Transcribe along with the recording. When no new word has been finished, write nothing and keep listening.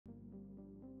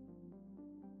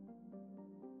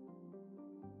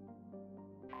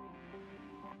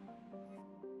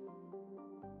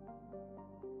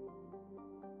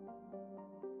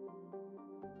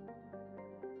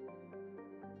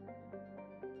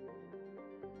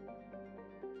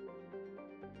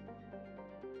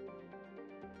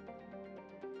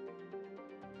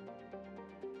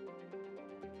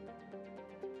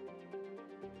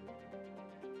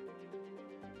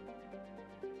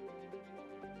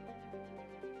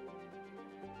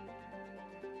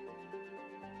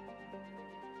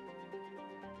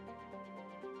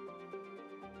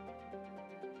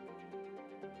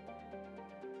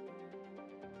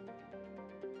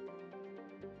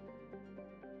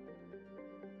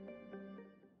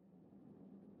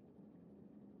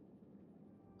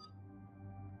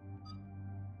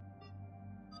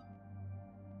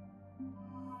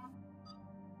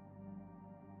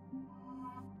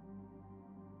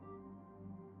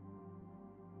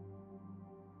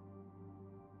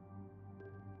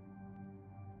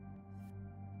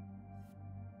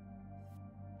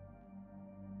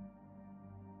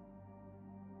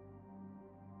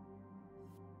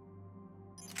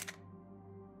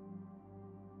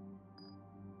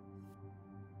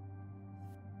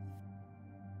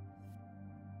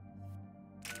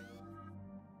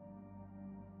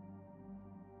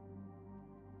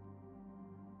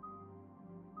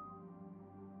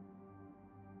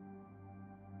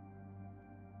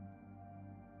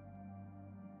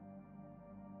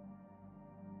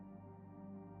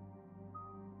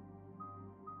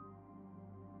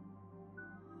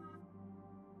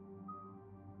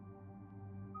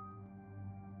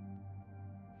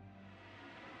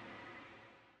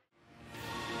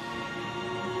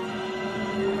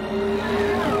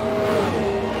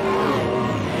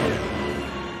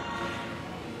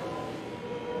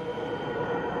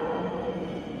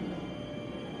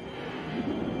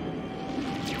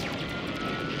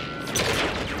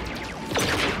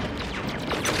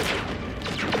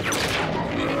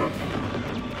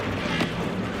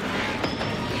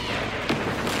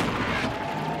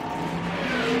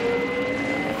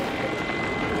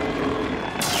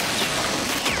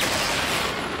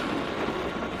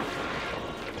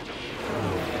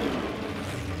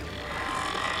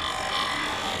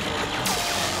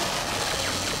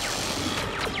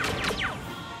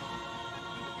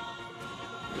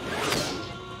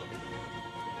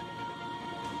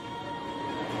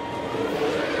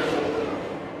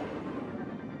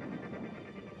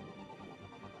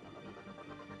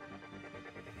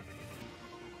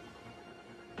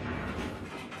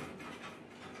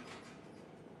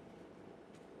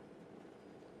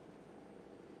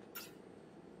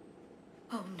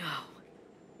Oh no.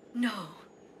 No.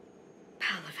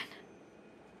 Palavan.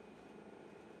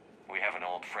 We have an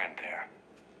old friend there.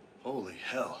 Holy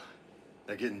hell.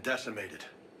 They're getting decimated.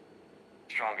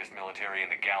 Strongest military in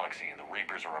the galaxy, and the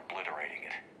Reapers are obliterating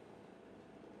it.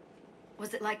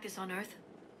 Was it like this on Earth?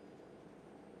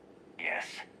 Yes.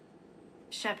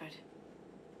 Shepard.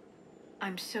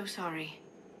 I'm so sorry.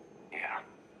 Yeah.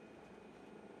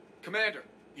 Commander,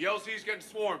 the LZ's getting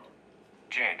swarmed.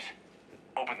 James,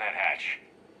 open that hatch.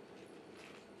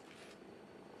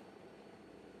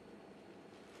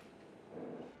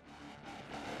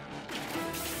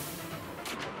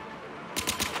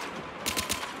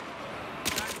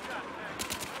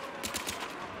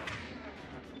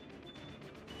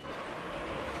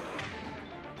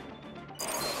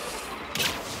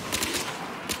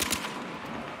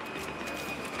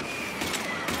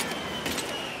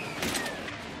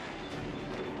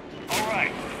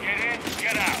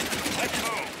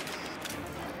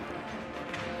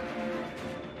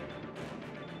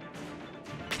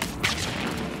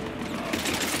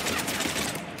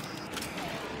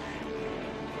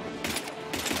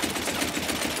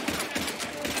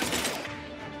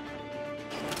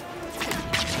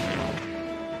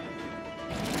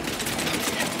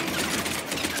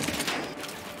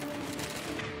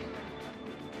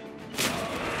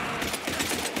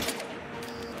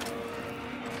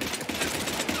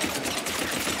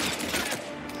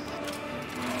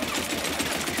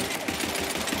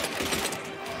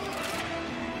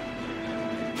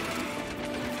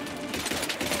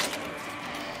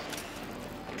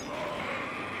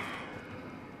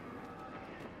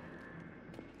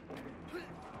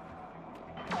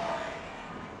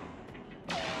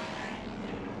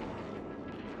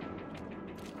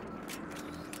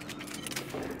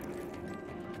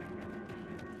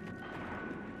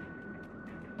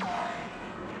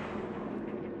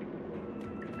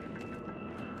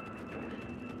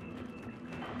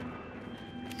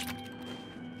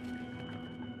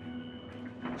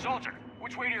 Soldier,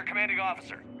 which way to your commanding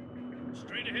officer?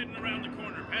 Straight ahead and around the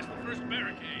corner, past the first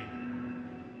barricade.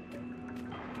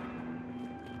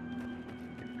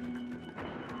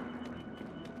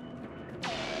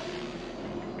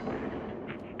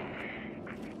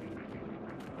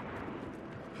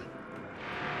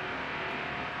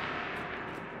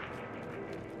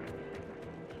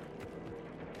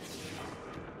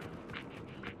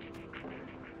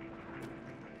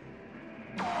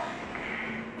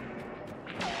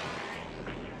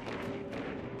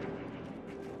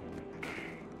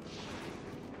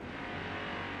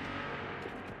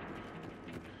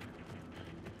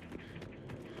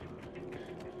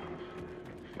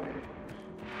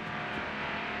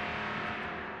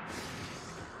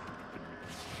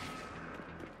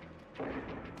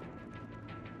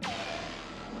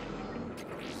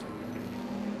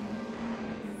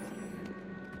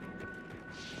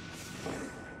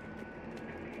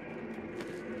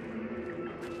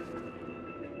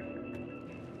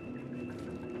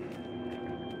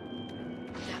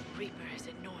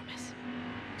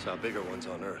 Saw bigger ones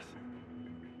on Earth.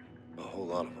 A whole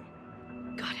lot of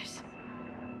them. Got it.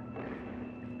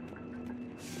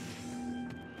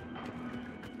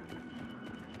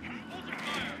 Open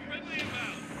fire! Friendly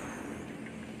inbound!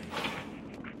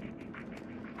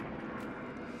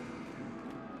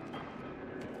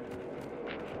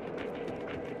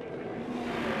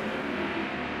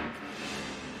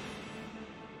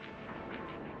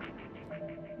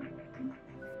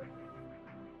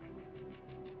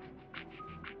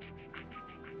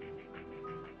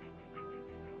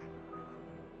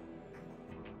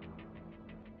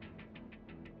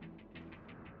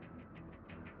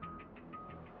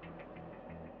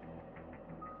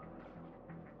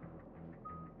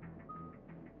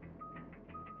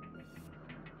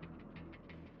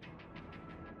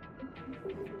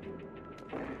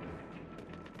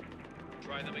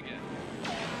 Try them again.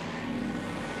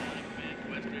 Command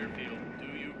West Airfield, do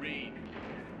you read?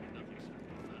 Nothing, sir.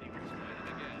 Not even try them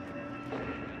again.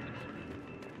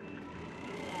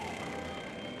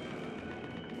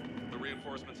 The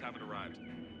reinforcements haven't arrived.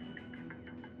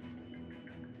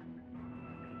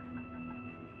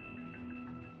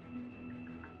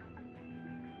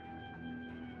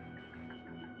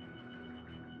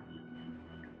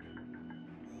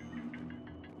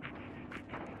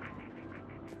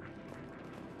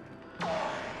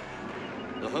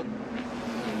 Uh-huh.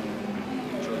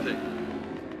 Sure thing.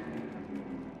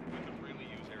 We could really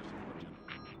use air support, General.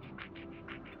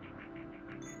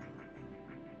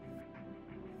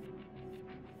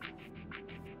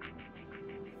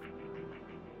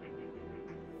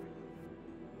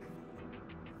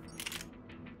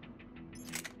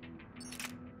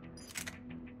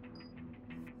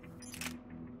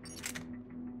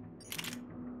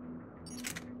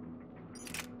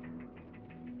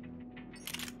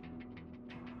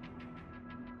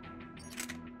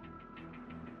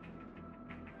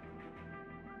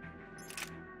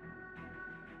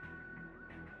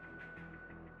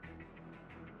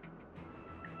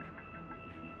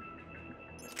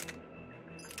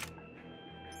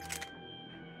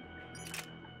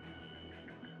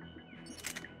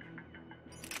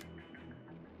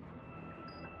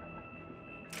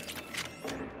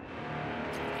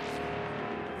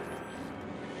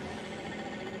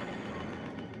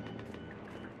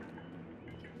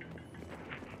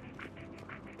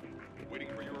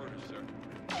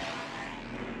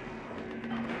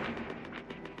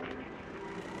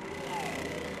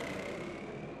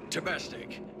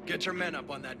 Domestic, get your men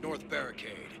up on that north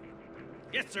barricade.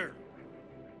 Yes, sir.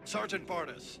 Sergeant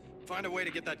Bartis, find a way to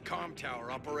get that comm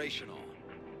tower operational.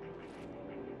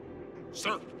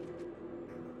 Sir.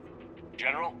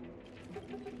 General?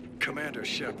 Commander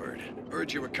Shepard,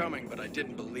 heard you were coming, but I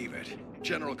didn't believe it.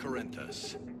 General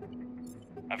Corinthus.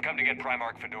 I've come to get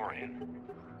Primarch Fedorian.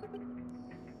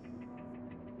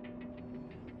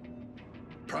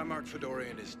 Primarch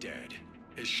Fedorian is dead.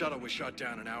 His shuttle was shot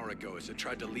down an hour ago as it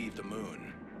tried to leave the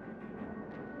moon.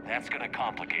 That's gonna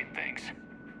complicate things.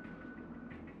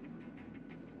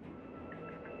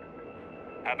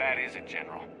 How bad is it,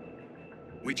 General?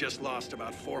 We just lost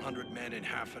about 400 men in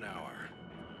half an hour.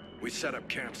 We set up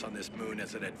camps on this moon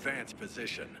as an advanced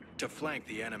position to flank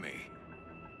the enemy.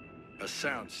 A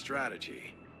sound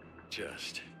strategy.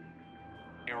 Just...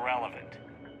 Irrelevant.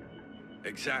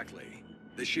 Exactly.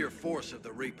 The sheer force of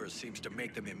the Reapers seems to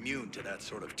make them immune to that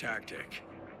sort of tactic.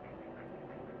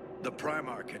 The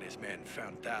Primarch and his men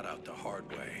found that out the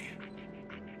hard way.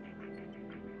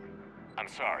 I'm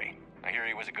sorry. I hear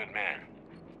he was a good man.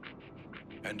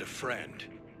 And a friend.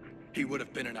 He would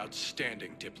have been an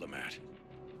outstanding diplomat.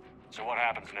 So what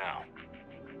happens now?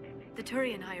 The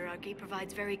Turian hierarchy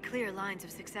provides very clear lines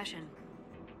of succession.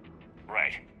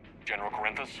 Right. General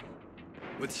Corinthus?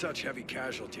 With such heavy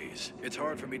casualties, it's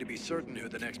hard for me to be certain who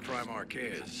the next Primarch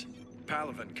is.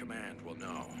 Palavan Command will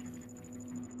know.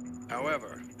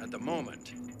 However, at the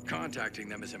moment, contacting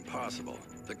them is impossible.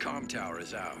 The comm tower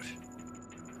is out.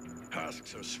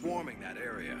 Husks are swarming that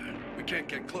area. We can't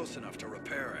get close enough to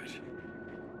repair it.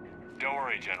 Don't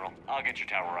worry, General. I'll get your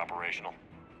tower operational.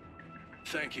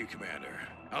 Thank you, Commander.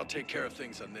 I'll take care of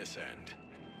things on this end.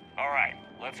 All right,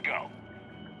 let's go.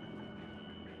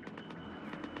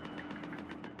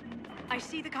 I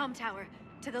see the comm tower,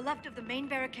 to the left of the main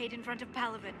barricade in front of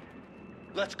Palavan.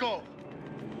 Let's go!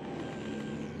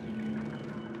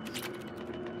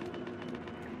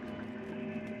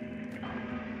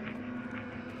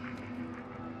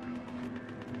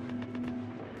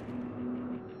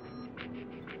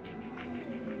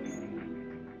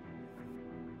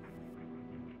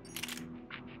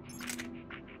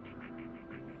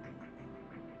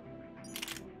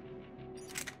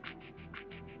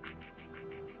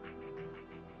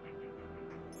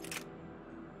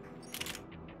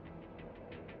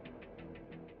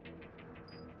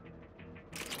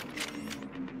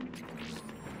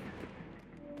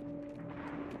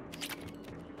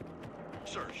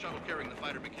 Sir, shuttle carrying the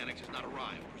fighter mechanics has not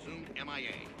arrived. Presumed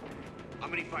MIA. How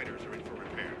many fighters are in for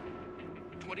repair?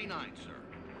 29, sir.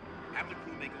 Have the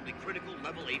crew make only critical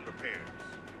level 8 repairs.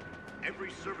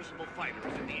 Every serviceable fighter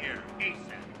is in the air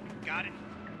ASAP. Got it?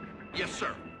 Yes,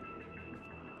 sir.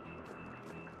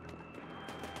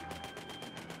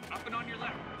 Up and on your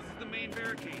left. This is the main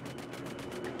barricade.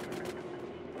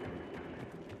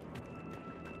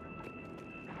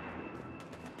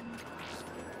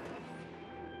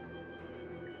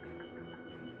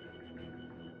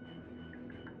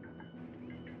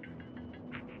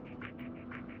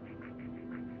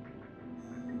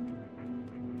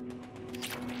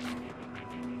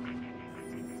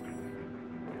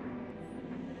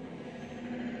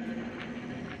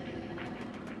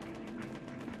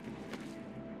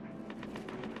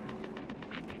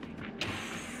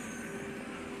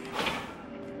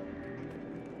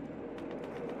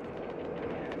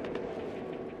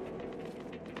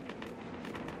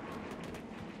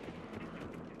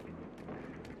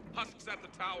 Husks at the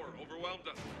tower overwhelmed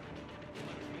us.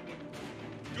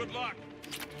 Good luck.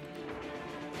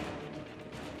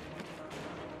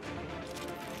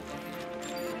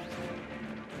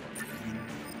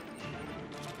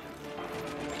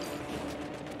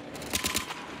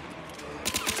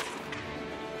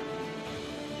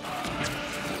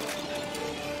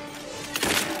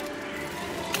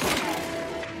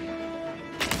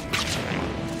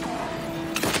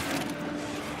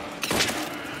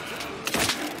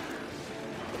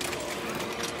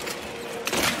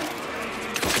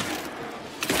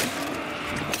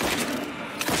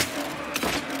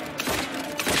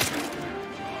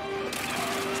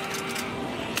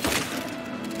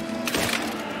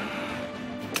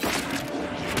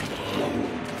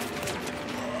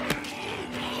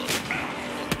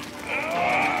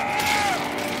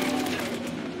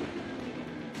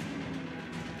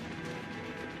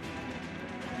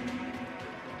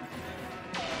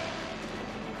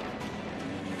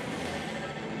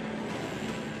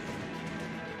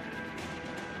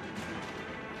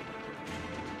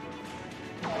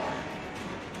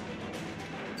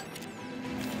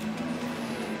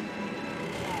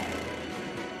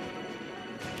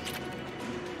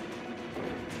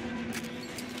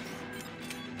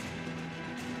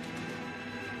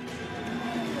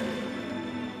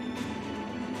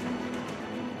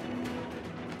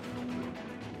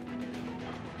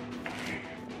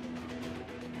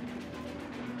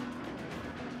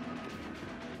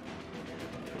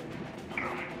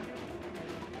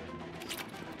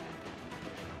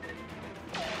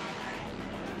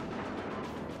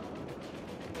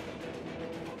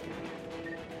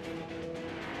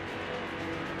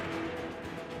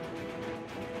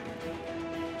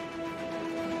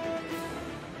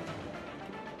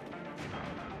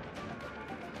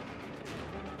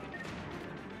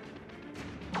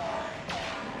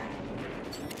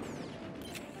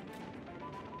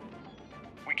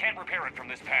 repair it from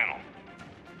this panel.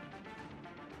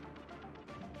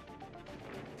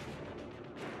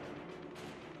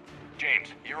 James,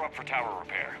 you're up for tower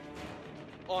repair.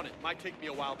 On it. Might take me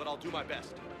a while, but I'll do my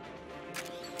best.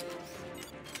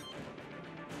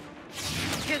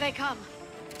 Here they come.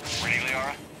 Ready,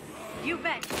 Liara? You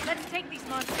bet. Let's take these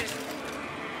monsters.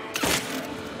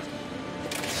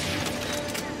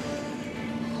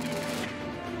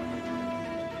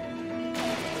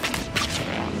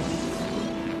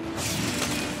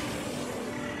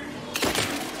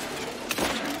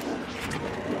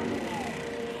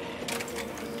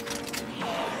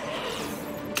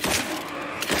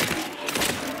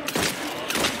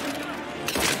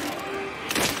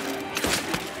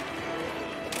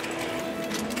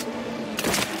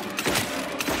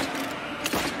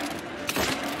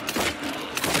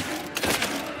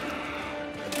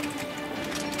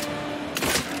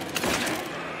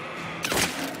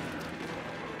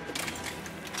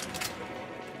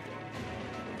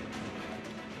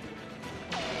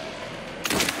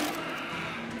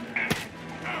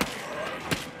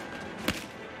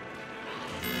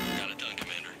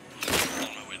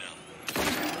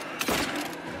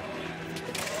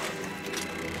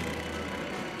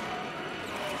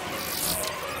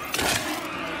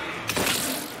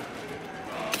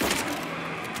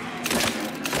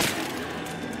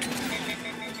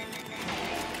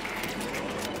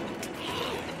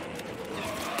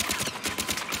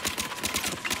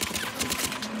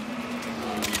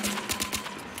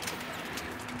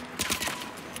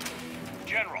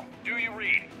 General, do you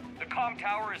read? The comm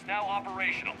tower is now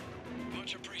operational.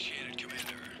 Much appreciated,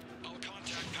 Commander. I'll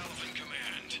contact Palavan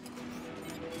Command.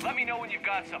 Let me know when you've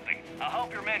got something. I'll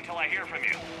help your men till I hear from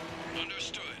you.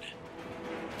 Understood.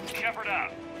 Shepard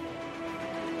out.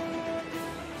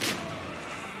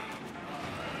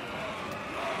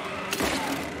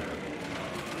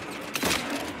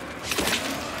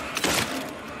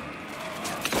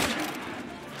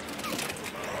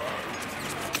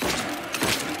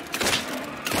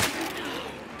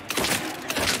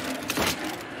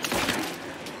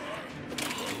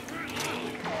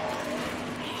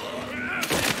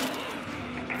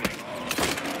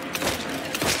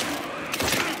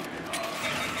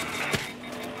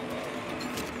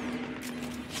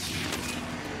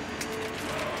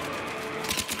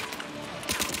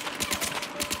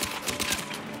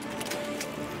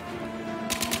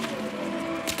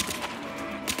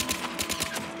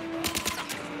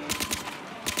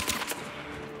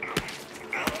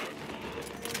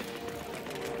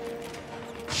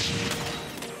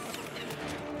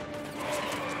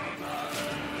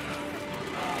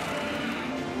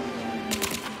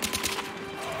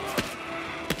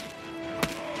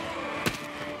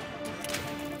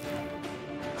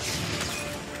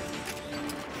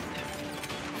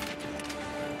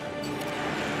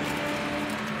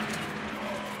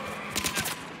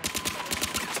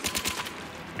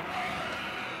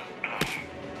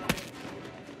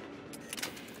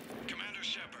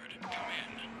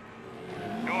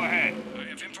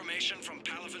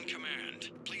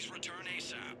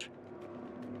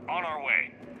 On our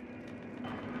way.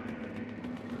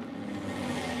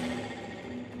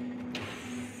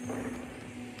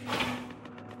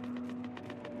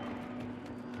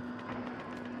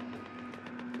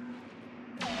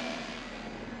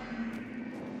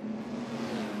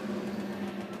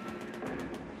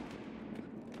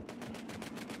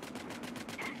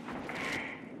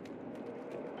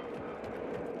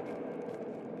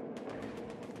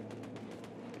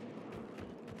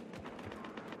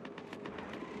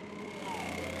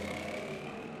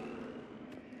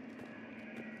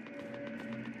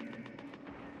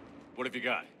 What have you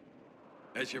got?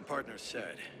 As your partner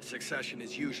said, succession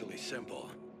is usually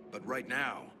simple. But right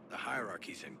now, the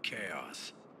hierarchy's in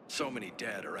chaos. So many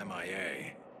dead or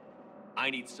MIA.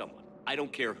 I need someone. I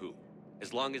don't care who.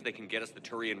 As long as they can get us the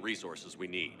Turian resources we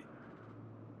need.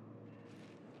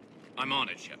 I'm on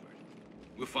it, Shepard.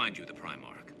 We'll find you the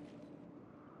Primarch.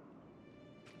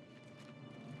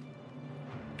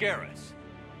 Garrus.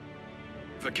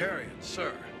 Vicarian,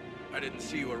 sir. I didn't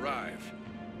see you arrive.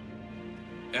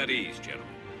 At ease, General.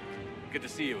 Good to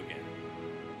see you again.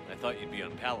 I thought you'd be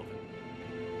on Palavan.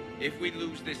 If we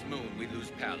lose this moon, we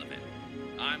lose Palavan.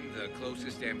 I'm the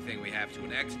closest damn thing we have to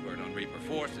an expert on Reaper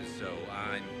forces, so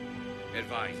I'm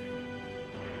advising.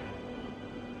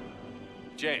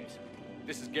 James,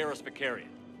 this is Garrus Vicarian.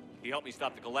 He helped me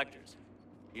stop the Collectors.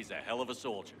 He's a hell of a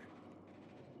soldier.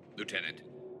 Lieutenant,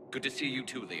 good to see you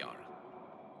too, Liara.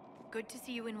 Good to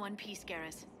see you in one piece,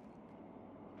 Garrus.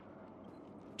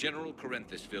 General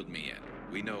Corinthus filled me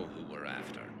in. We know who we're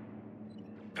after.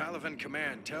 Palavan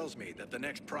Command tells me that the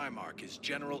next Primarch is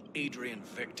General Adrian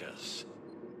Victus.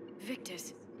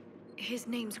 Victus. His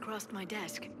name's crossed my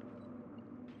desk.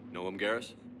 Know him,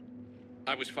 Garrus?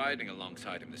 I was fighting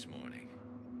alongside him this morning.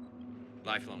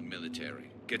 Lifelong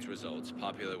military, gets results,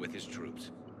 popular with his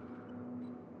troops.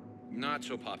 Not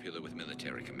so popular with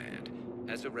military command.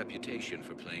 Has a reputation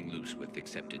for playing loose with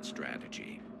accepted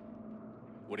strategy.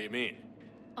 What do you mean?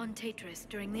 On Tatris,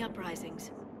 during the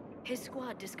uprisings, his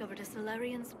squad discovered a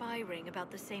Solarian spy ring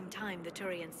about the same time the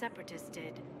Turian separatists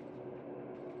did.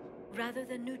 Rather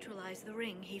than neutralize the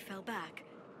ring, he fell back.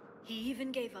 He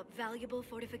even gave up valuable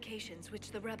fortifications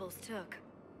which the rebels took.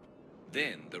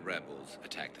 Then the rebels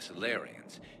attacked the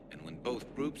Solarians, and when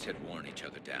both groups had worn each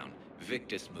other down,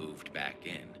 Victus moved back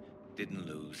in. Didn't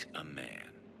lose a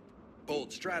man.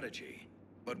 Bold strategy,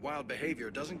 but wild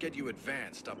behavior doesn't get you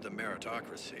advanced up the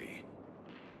meritocracy.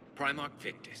 Primarch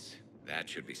Victus. That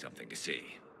should be something to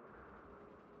see.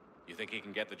 You think he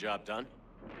can get the job done?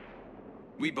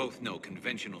 We both know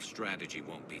conventional strategy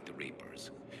won't beat the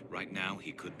Reapers. Right now,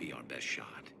 he could be our best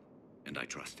shot. And I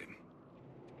trust him.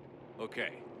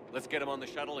 Okay, let's get him on the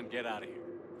shuttle and get out of here.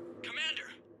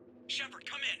 Commander! Shepard,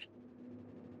 come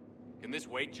in! Can this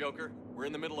wait, Joker? We're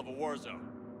in the middle of a war zone.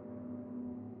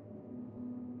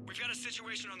 We've got a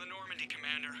situation on the Normandy,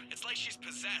 Commander. It's like she's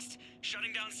possessed.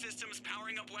 Shutting down systems,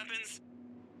 powering up weapons.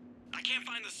 I can't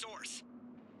find the source.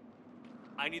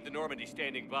 I need the Normandy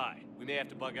standing by. We may have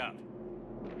to bug out.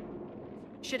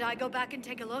 Should I go back and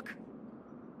take a look?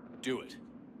 Do it.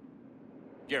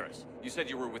 Garrus, you said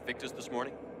you were with Victus this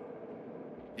morning?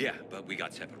 Yeah, but we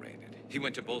got separated. He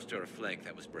went to bolster a flank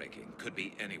that was breaking. Could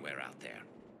be anywhere out there.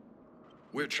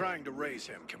 We're trying to raise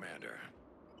him, Commander.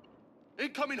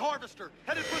 Incoming Harvester!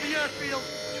 Headed for the airfield!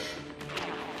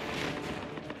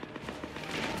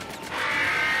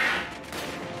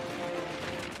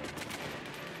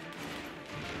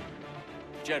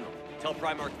 General, tell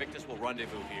Primarch Victus we'll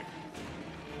rendezvous here.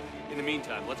 In the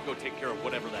meantime, let's go take care of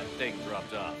whatever that thing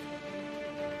dropped off.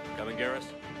 Coming, Garrus?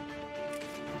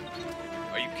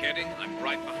 Are you kidding? I'm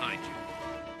right behind you.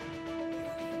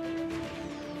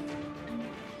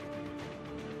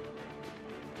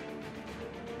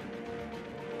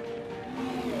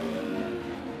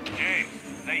 Hey,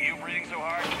 is that you breathing so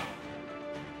hard?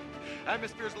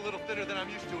 Atmosphere's a little thinner than I'm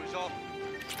used to, is all.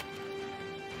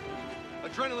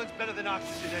 Adrenaline's better than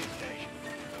oxygen any day.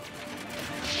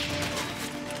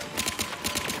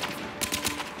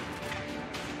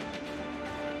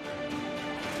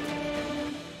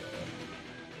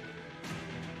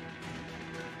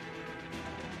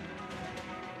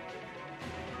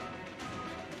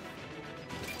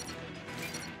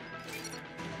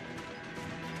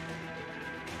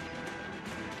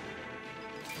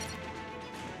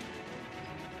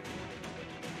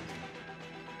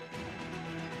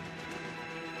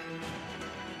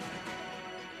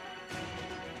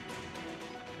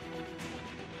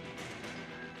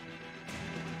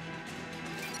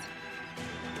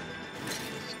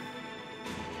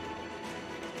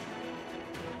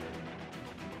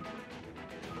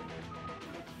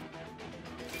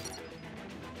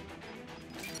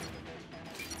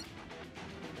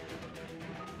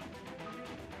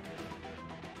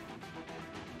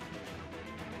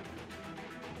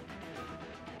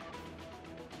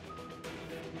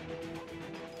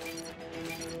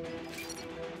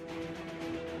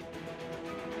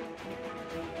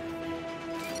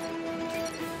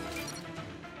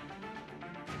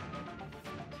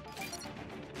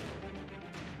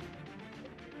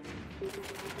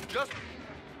 Just...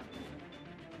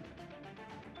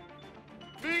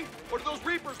 me? Or do those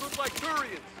Reapers look like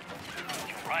Turians?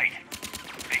 You're right.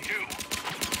 They do.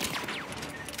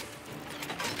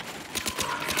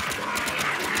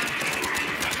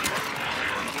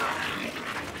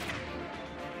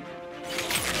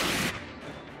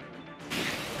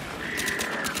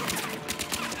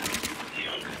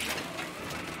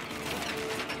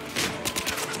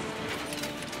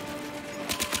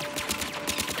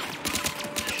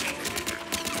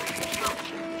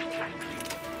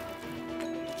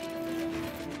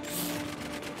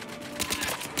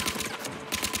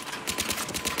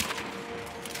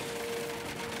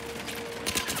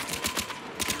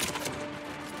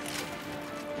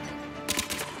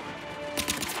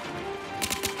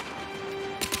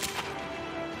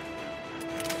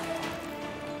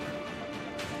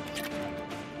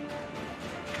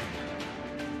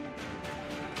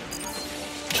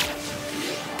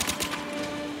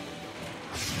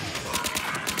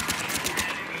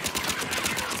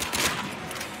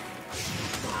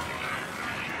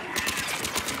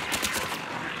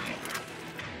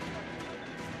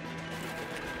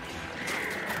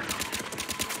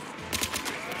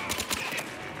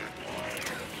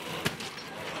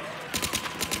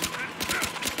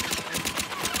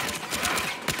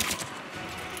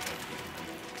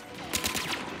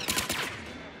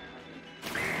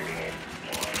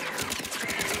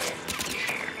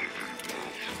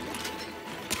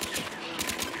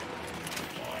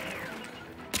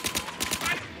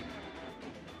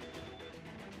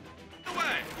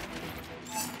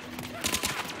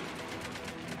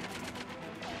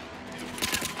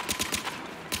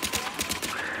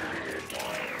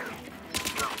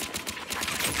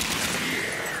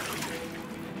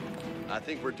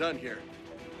 think we're done here.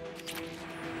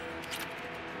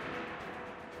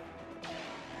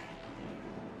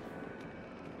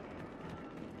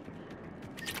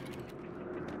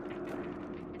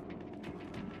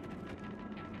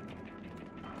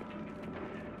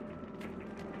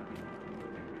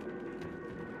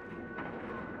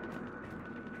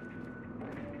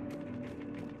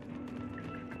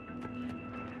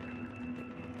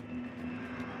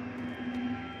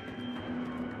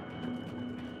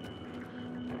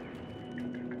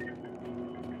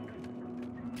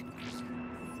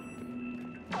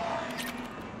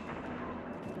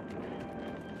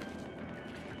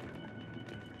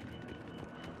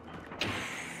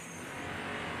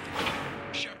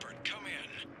 Shepard, come in.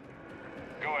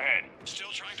 Go ahead. Still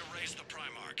trying to raise the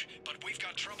Primarch, but we've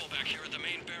got trouble back here at the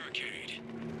main barricade.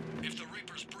 If the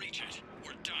Reapers breach it,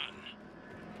 we're done.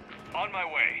 On my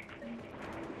way.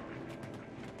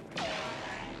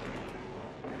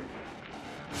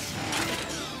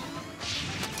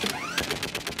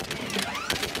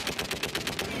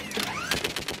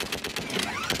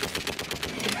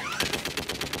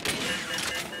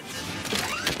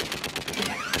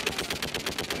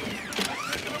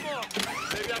 Come on!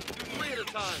 Maybe I can do 3 at a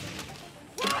time.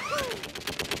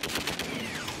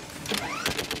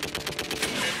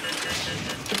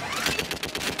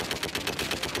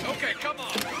 Okay, come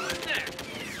on. Who's next?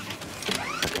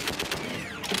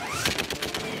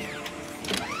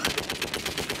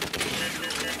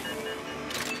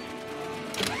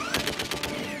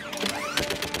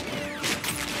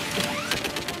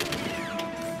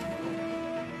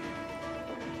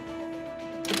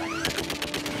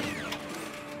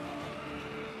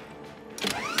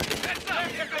 That's not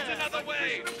here comes another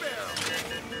wave.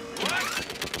 What?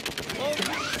 All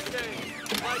fish the same.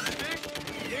 Like fish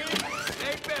in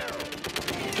a barrel.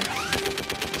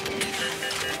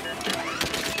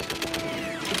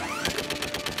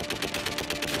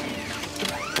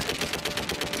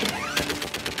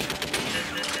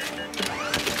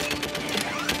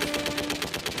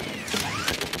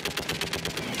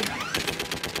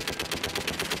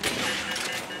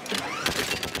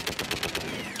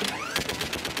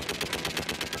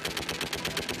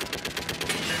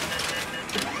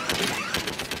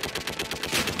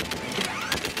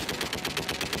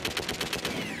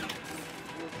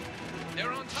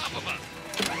 They're on top of us.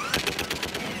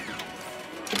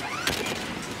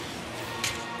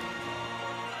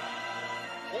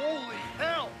 Holy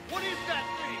hell! What is that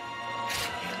thing?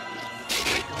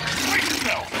 Brace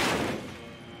yourself!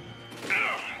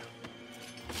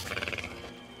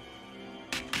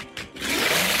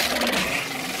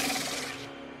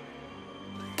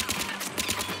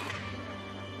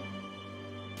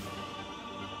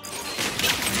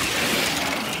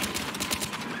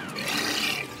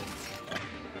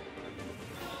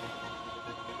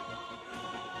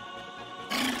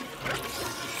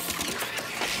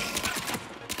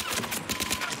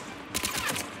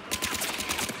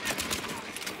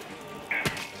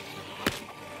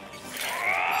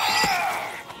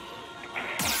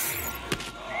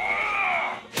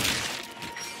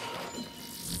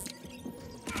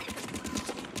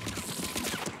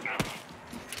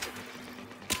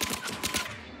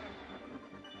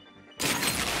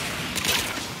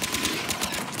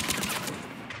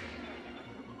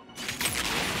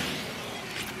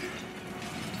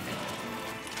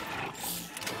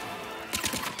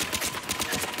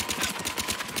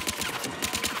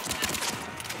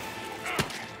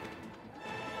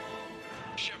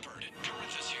 Shepard,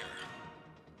 Corinth is here.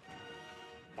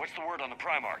 What's the word on the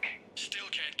Primarch? Still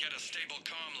can't get a stable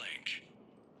comm link.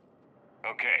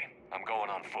 Okay, I'm going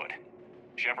on foot.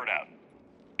 Shepard out.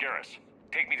 Garrus,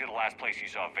 take me to the last place you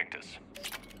saw Victus.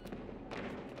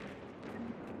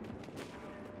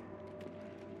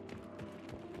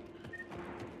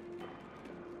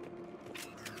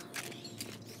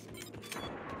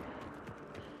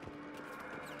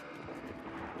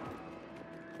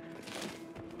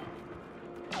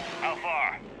 How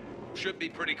far? Should be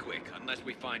pretty quick, unless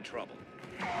we find trouble.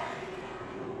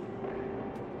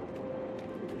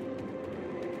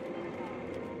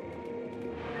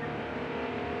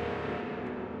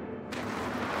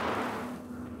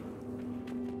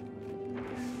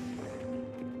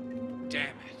 Damn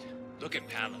it. Look at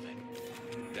Palavan.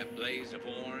 That blaze of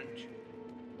orange.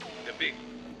 The big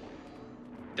one.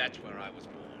 That's where I was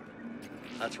born.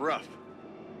 That's rough.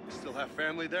 You still have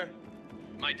family there?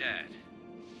 My dad.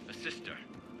 A sister.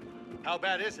 How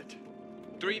bad is it?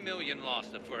 3 million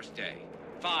lost the first day.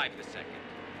 5 the second.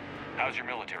 How's your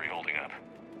military holding up?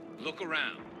 Look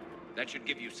around. That should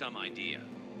give you some idea.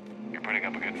 You're putting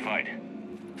up a good fight.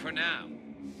 For now.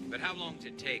 But how long does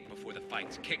it take before the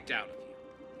fight's kicked out of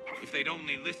you? If they'd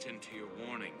only listened to your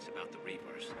warnings about the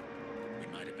Reapers, we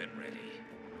might have been ready.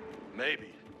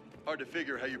 Maybe. Hard to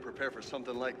figure how you prepare for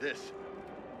something like this.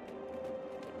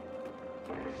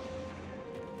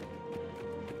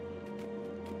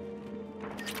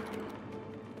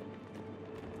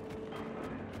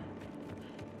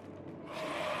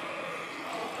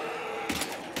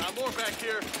 Got more back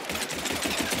here.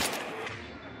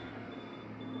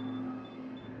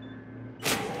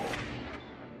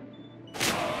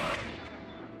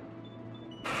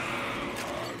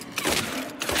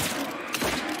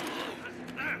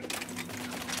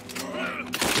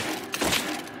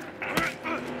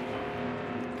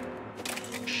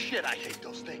 Shit, I hate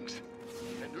those things.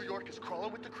 And New York is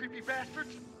crawling with the creepy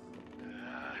bastards?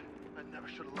 I never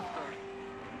should have left Earth.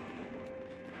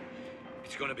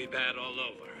 It's gonna be bad all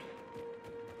over.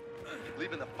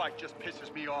 Leaving the fight just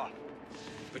pisses me off.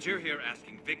 But you're here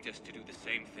asking Victus to do the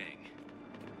same thing.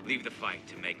 Leave the fight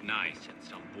to make nice in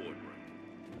some boardroom.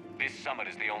 This summit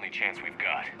is the only chance we've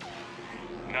got.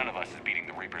 None of us is beating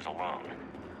the Reapers alone.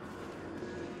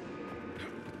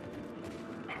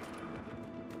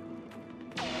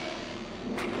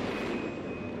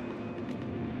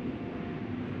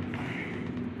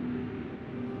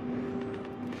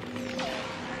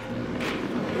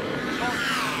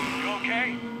 You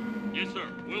okay? Yes, sir.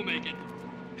 We'll make it.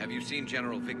 Have you seen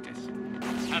General Victus?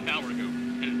 Half hour ago.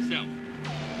 Headed south.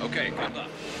 Okay, good luck.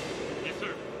 Yes,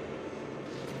 sir.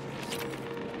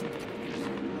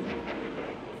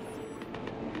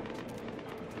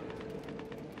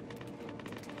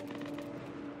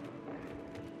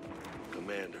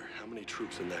 Commander, how many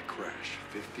troops in that crash?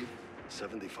 50?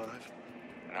 75?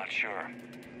 Not sure.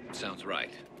 Sounds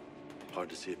right. Hard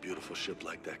to see a beautiful ship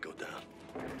like that go down.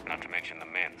 Not to mention the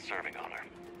men serving on her.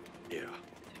 Yeah.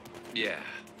 Yeah.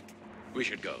 We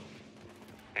should go.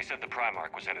 They said the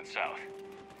Primarch was headed south.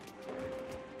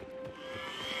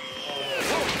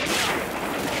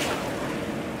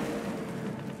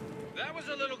 That was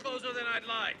a little closer than I'd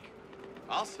like.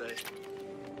 I'll say.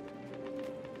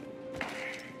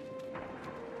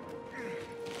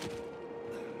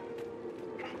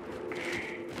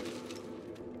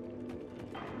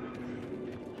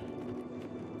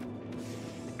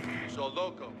 So,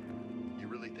 Loco, you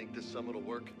really think this summit will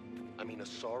work? I mean,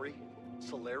 Asari?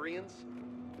 Solarians?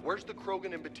 Where's the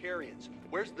Krogan and Batarians?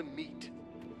 Where's the meat?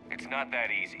 It's not that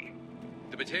easy.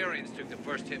 The Batarians took the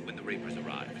first hit when the Reapers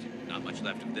arrived. Not much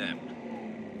left of them.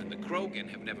 And the Krogan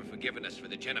have never forgiven us for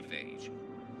the Genophage.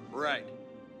 Right.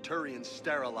 Turians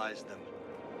sterilized them.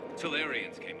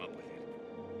 Solarians came up with it.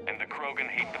 And the Krogan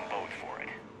hate them both for it.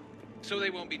 So they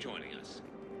won't be joining us.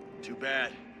 Too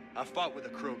bad. I fought with a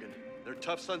Krogan. They're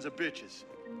tough sons of bitches.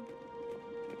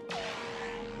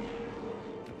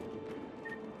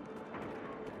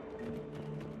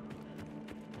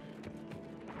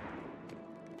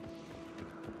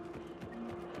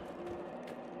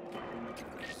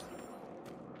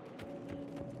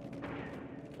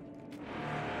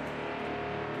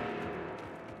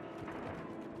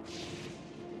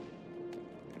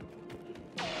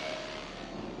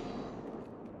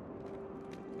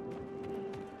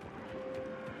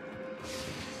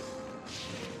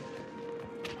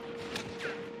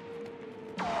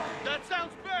 That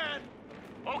sounds bad.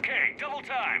 Okay, double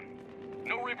time.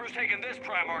 No Reapers taking this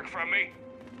Primarch from me.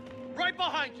 Right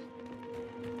behind you.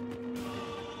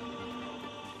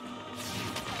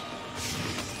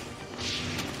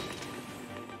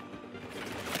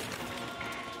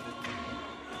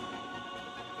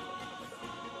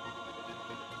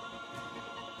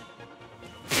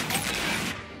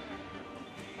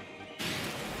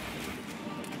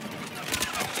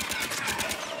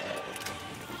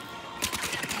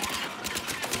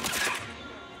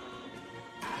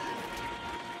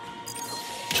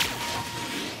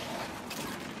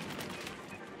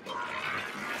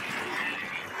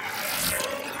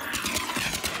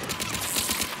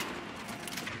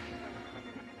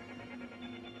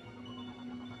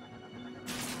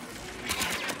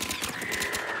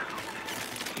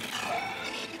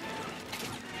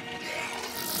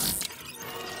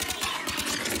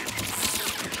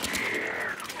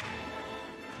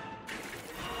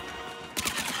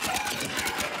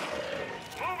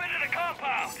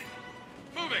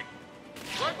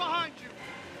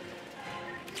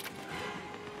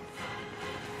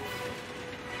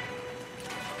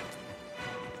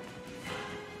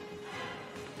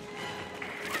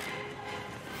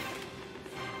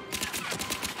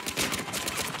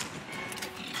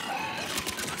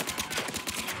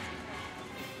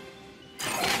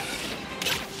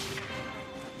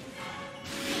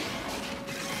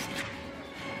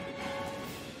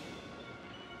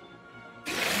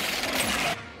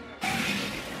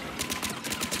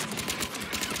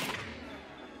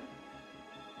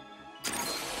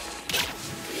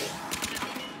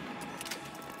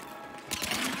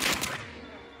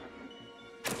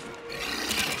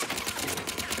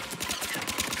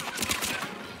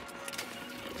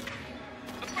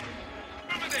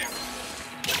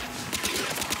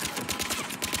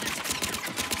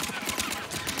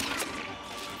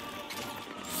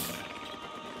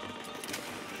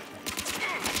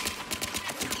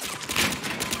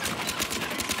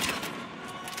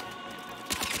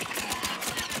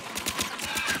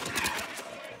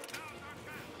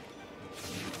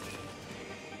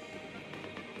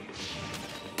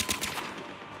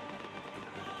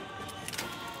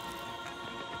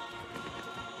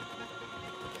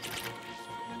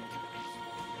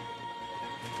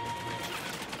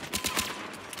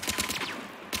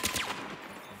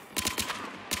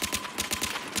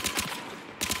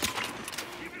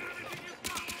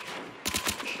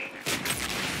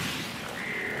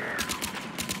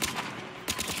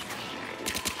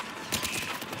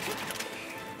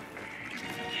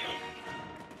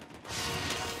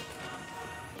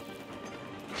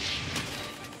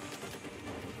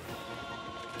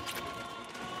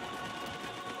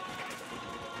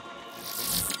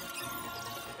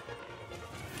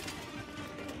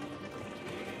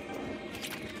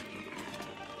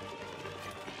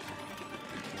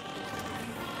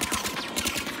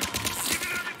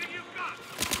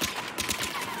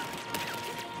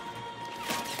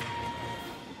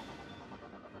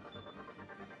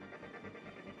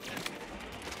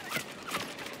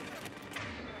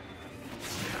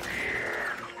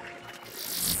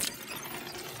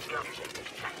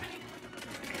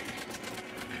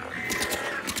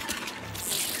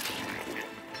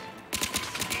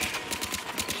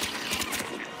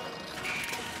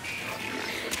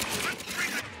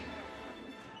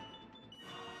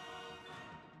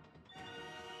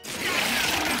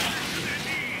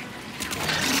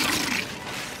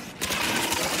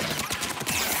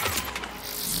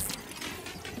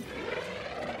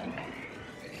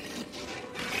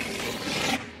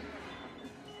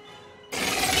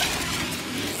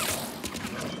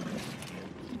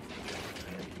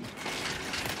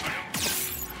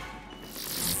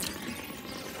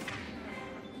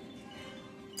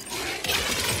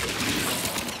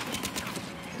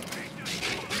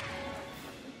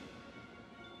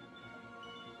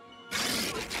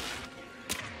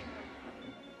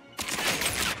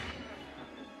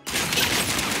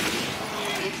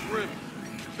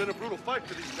 Been a brutal fight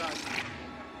for these guys.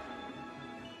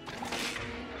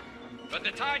 But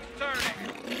the tide's turning.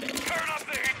 Turn up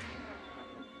the heat.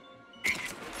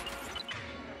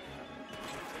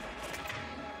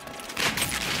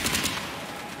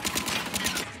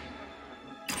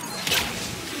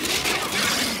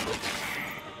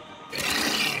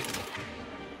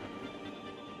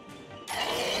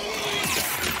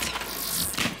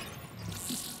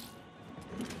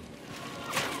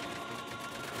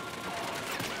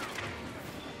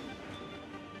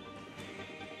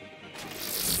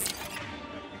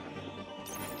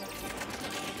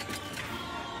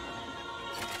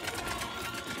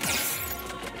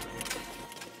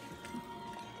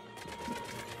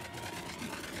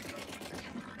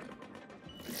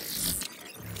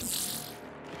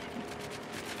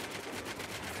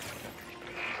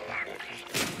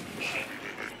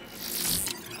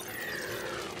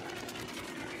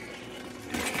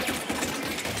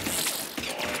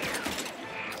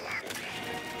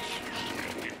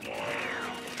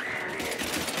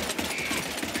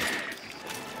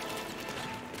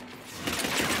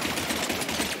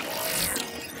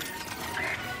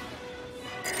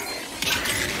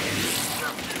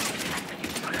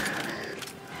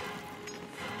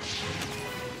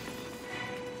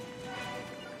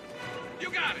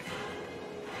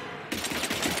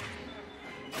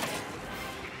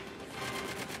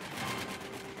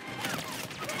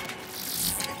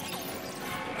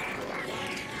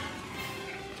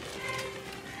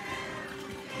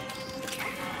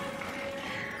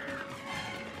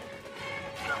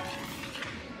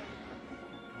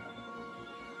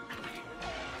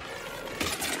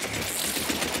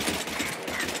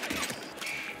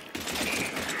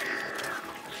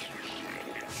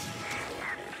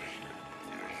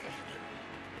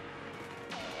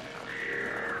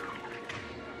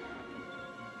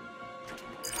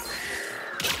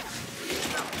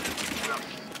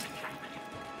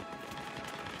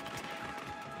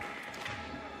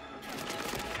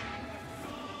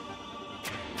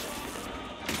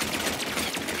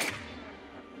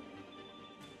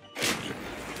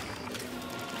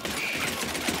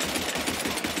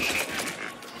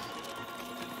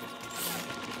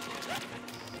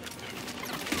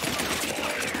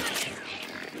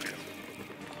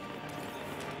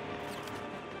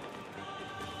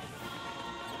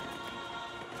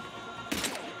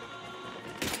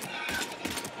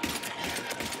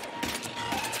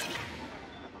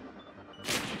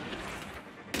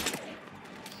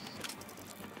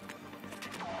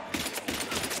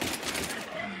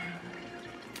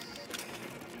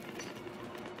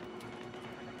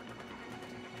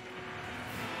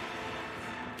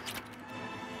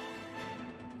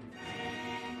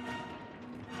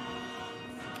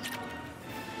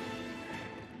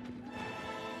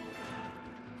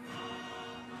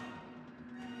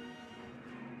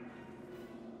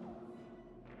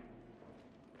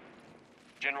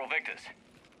 General Victus.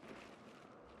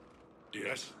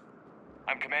 Yes?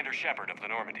 I'm Commander Shepard of the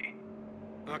Normandy.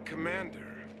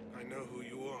 Commander, I know who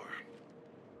you are.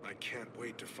 I can't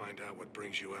wait to find out what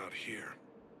brings you out here.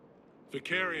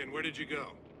 Vicarian, where did you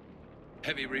go?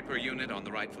 Heavy Reaper unit on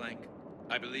the right flank.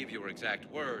 I believe your exact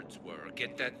words were,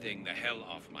 "Get that thing the hell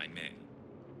off my men."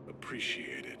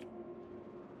 Appreciated.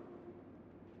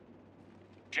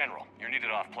 General, you're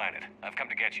needed off-planet. I've come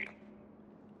to get you.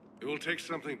 It will take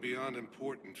something beyond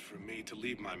important for me to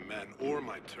leave my men or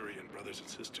my Turian brothers and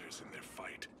sisters in their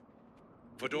fight.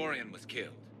 Fodorian was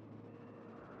killed.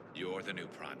 You're the new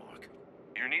Primarch.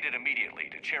 You're needed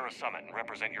immediately to chair a summit and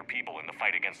represent your people in the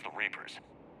fight against the Reapers.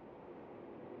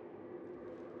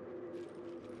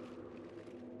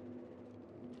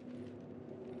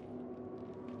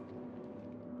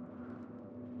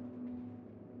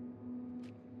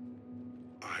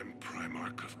 I'm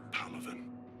Primarch of Palavan.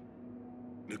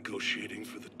 Negotiating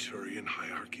for the Turian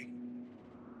hierarchy?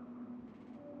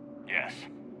 Yes.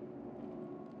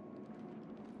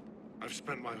 I've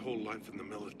spent my whole life in the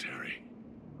military.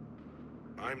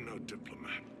 I'm no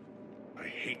diplomat. I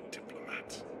hate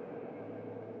diplomats.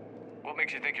 What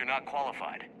makes you think you're not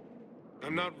qualified?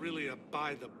 I'm not really a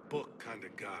by-the-book kind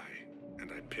of guy,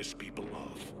 and I piss people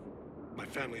off. My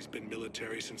family's been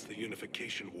military since the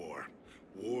Unification War.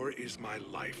 War is my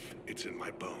life. It's in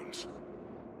my bones.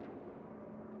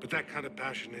 But that kind of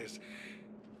passion is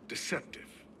deceptive.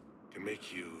 Can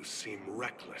make you seem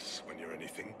reckless when you're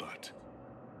anything but.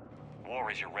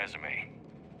 War is your resume.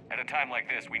 At a time like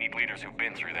this, we need leaders who've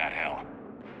been through that hell.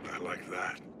 I like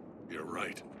that. You're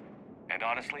right. And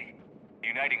honestly,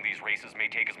 uniting these races may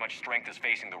take as much strength as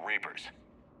facing the Reapers.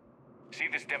 See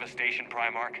this devastation,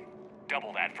 Primarch?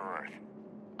 Double that for Earth.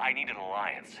 I need an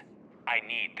alliance. I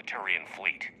need the Turian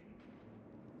fleet.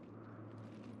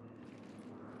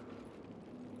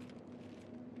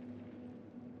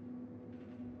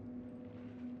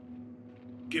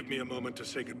 Give me a moment to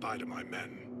say goodbye to my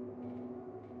men.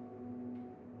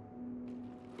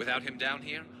 Without him down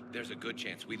here, there's a good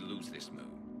chance we lose this moon.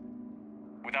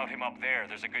 Without him up there,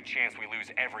 there's a good chance we lose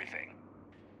everything.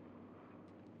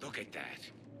 Look at that.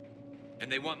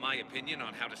 And they want my opinion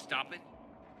on how to stop it?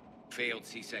 Failed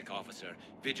CSEC officer,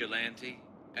 vigilante,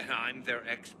 and I'm their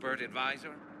expert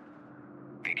advisor?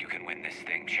 Think you can win this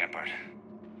thing, Shepard?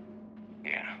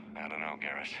 Yeah, I don't know,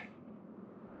 Garrus.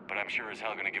 But I'm sure as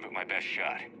hell gonna give it my best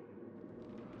shot.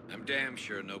 I'm damn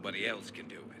sure nobody else can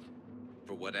do it.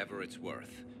 For whatever it's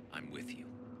worth, I'm with you.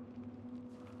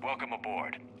 Welcome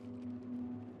aboard.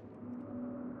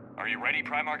 Are you ready,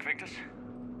 Primarch Victus?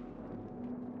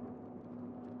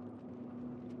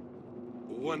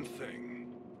 One thing.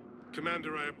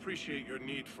 Commander, I appreciate your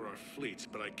need for our fleets,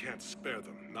 but I can't spare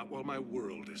them. Not while my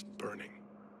world is burning.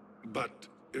 But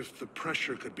if the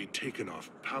pressure could be taken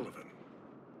off Palavan...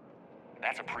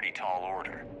 That's a pretty tall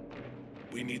order.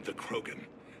 We need the Krogan.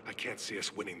 I can't see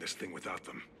us winning this thing without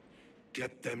them.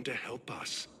 Get them to help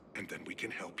us, and then we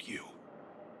can help you.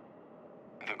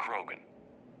 The Krogan.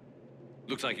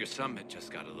 Looks like your summit just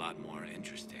got a lot more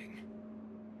interesting.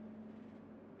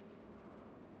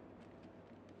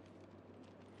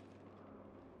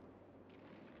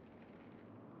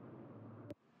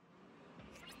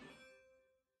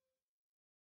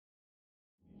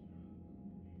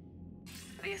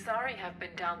 The Asari have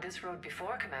been down this road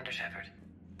before, Commander Shepard.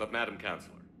 But Madam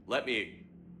Counselor, let me...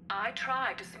 I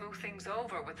tried to smooth things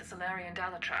over with the Solarian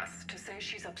Dalatras. To say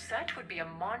she's upset would be a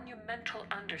monumental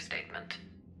understatement.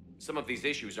 Some of these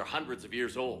issues are hundreds of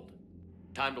years old.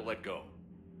 Time to let go.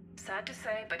 Sad to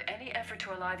say, but any effort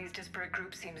to ally these disparate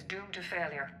groups seems doomed to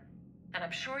failure. And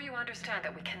I'm sure you understand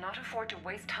that we cannot afford to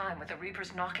waste time with the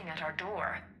Reapers knocking at our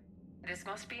door. This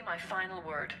must be my final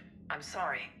word. I'm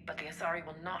sorry, but the Asari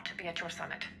will not be at your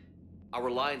summit. Our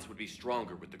alliance would be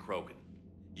stronger with the Krogan.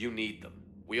 You need them.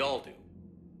 We all do.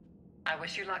 I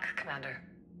wish you luck, Commander.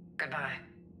 Goodbye.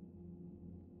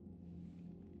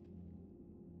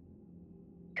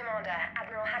 Commander,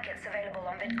 Admiral Hackett's available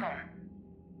on VidCom.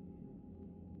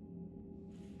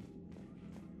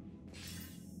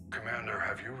 Commander,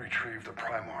 have you retrieved the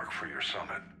Primarch for your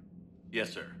summit?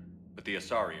 Yes, sir. But the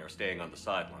Asari are staying on the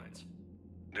sidelines.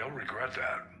 They'll regret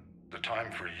that. The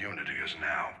time for unity is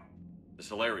now. The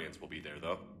Solarians will be there,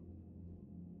 though.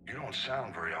 You don't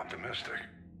sound very optimistic.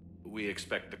 We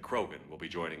expect the Krogan will be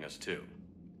joining us, too.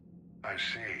 I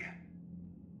see.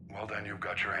 Well, then you've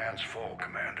got your hands full,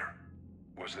 Commander.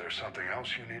 Was there something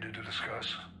else you needed to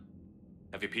discuss?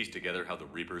 Have you pieced together how the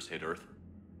Reapers hit Earth?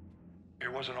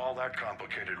 It wasn't all that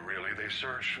complicated, really. They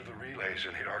surged through the relays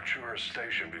and hit Arcturus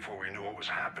Station before we knew what was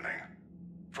happening.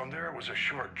 From there, it was a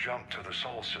short jump to the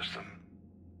Sol system.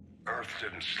 Earth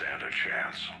didn't stand a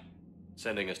chance.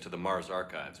 Sending us to the Mars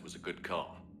Archives was a good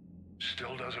call.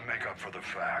 Still doesn't make up for the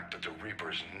fact that the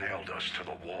Reapers nailed us to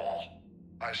the wall.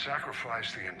 I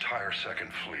sacrificed the entire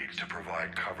Second Fleet to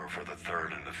provide cover for the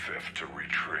Third and the Fifth to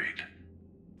retreat.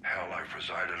 Hell, I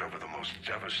presided over the most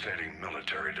devastating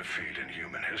military defeat in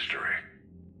human history.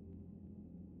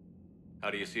 How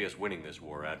do you see us winning this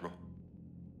war, Admiral?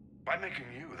 By making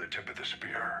you the tip of the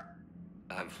spear.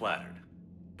 I'm flattered,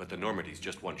 but the Normandy's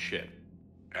just one ship.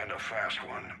 And a fast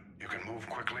one. You can move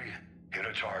quickly, hit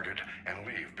a target, and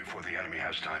leave before the enemy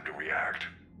has time to react.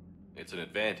 It's an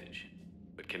advantage,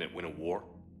 but can it win a war?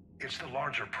 It's the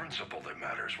larger principle that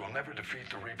matters. We'll never defeat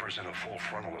the Reapers in a full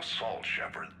frontal assault,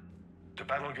 Shepard. The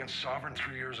battle against Sovereign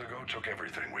 3 years ago took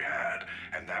everything we had,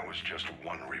 and that was just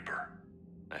one Reaper.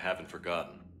 I haven't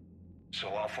forgotten. So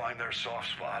I'll find their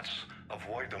soft spots,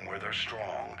 avoid them where they're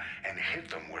strong, and hit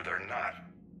them where they're not.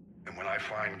 And when I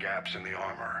find gaps in the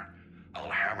armor, I'll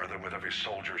hammer them with every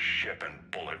soldier, ship, and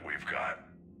bullet we've got.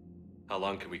 How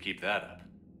long can we keep that up?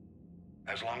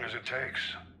 As long as it takes.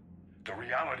 The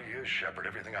reality is, Shepard,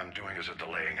 everything I'm doing is a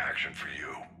delaying action for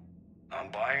you.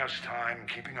 I'm buying us time,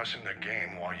 keeping us in the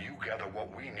game while you gather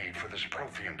what we need for this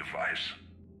Prothean device.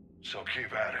 So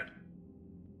keep at it.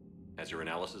 Has your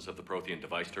analysis of the Prothean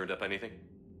device turned up anything?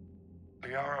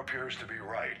 The hour appears to be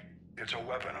right. It's a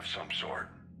weapon of some sort.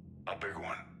 A big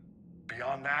one.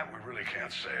 Beyond that, we really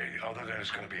can't say, other than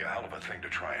it's going to be a hell of a thing to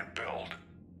try and build.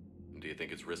 Do you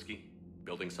think it's risky,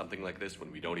 building something like this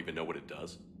when we don't even know what it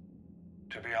does?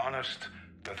 To be honest,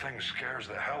 the thing scares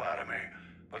the hell out of me,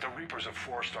 but the Reapers have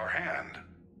forced our hand.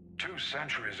 2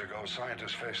 centuries ago,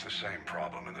 scientists faced the same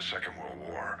problem in the Second World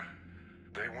War.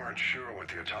 They weren't sure what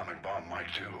the atomic bomb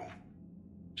might do.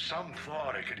 Some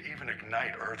thought it could even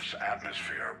ignite Earth's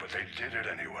atmosphere, but they did it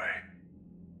anyway.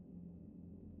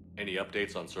 Any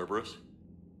updates on Cerberus?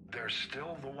 There's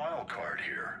still the wild card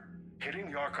here.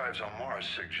 Hitting the archives on Mars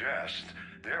suggests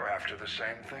they're after the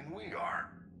same thing we are.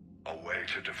 A way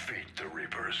to defeat the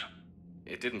Reapers.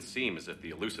 It didn't seem as if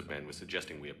the Elusive Man was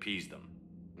suggesting we appease them.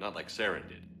 Not like Saren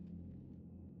did.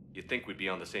 You'd think we'd be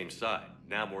on the same side,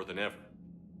 now more than ever.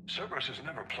 Cerberus has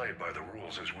never played by the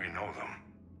rules as we know them.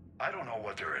 I don't know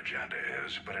what their agenda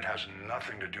is, but it has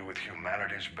nothing to do with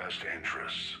humanity's best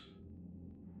interests.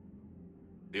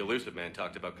 The Elusive Man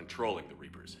talked about controlling the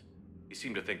Reapers. He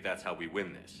seemed to think that's how we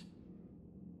win this.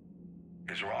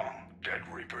 He's wrong. Dead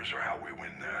Reapers are how we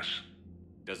win this.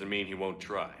 Doesn't mean he won't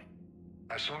try.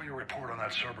 I saw your report on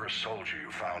that Cerberus soldier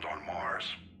you found on Mars.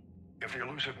 If the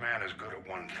Elusive Man is good at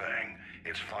one thing,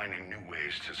 it's finding new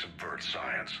ways to subvert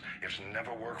science. It's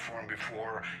never worked for him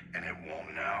before, and it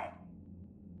won't now.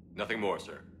 Nothing more,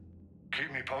 sir.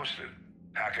 Keep me posted.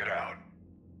 Hack it out.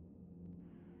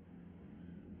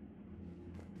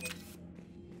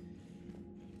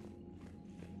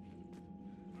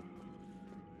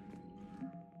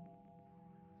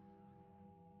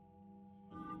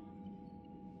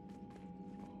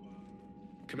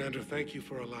 Commander, thank you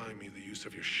for allowing me the use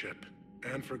of your ship,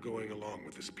 and for going along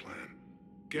with this plan.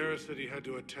 Garrus said he had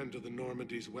to attend to the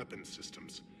Normandy's weapons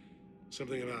systems.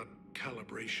 Something about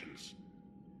calibrations.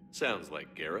 Sounds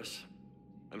like Garrus.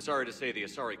 I'm sorry to say the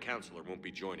Asari Counselor won't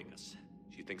be joining us.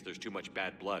 She thinks there's too much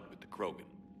bad blood with the Krogan.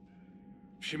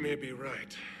 She may be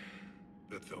right,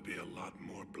 but there'll be a lot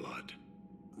more blood.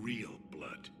 Real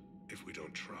blood, if we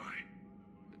don't try.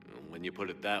 When you put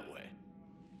it that way.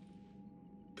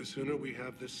 The sooner we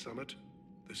have this summit,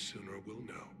 the sooner we'll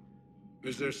know.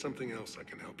 Is there something else I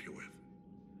can help you with?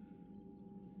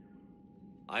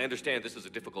 I understand this is a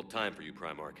difficult time for you,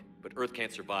 Primarch, but Earth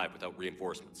can't survive without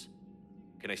reinforcements.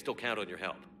 Can I still count on your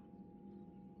help?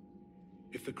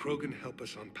 If the Krogan help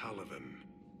us on Palavan,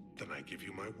 then I give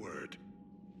you my word.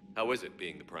 How is it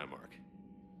being the Primarch?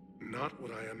 Not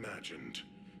what I imagined.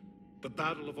 The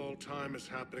battle of all time is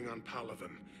happening on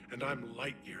Palavan, and I'm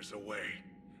light years away,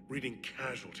 reading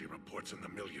casualty reports in the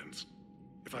millions.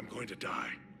 If I'm going to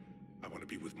die, I want to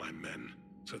be with my men,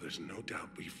 so there's no doubt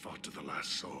we fought to the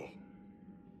last soul.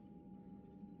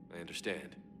 I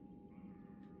understand.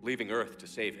 Leaving Earth to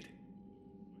save it.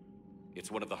 It's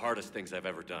one of the hardest things I've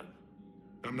ever done.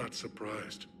 I'm not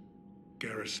surprised.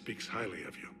 Garrus speaks highly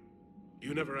of you.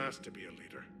 You never asked to be a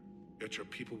leader, yet your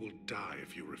people will die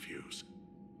if you refuse.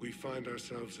 We find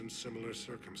ourselves in similar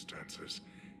circumstances.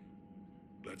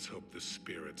 Let's hope the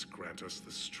spirits grant us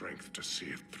the strength to see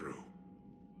it through.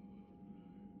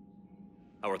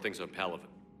 How are things on Palavan?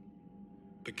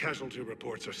 The casualty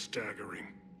reports are staggering.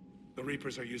 The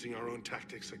Reapers are using our own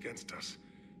tactics against us.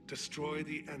 Destroy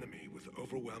the enemy with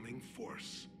overwhelming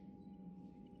force.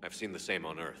 I've seen the same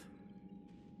on Earth.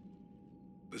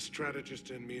 The strategist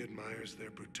in me admires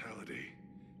their brutality.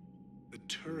 The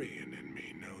Turian in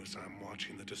me knows I'm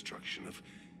watching the destruction of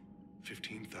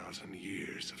 15,000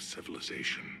 years of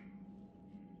civilization.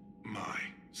 My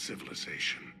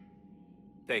civilization.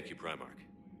 Thank you, Primarch.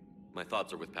 My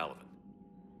thoughts are with Palavan.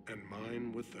 And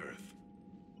mine with Earth.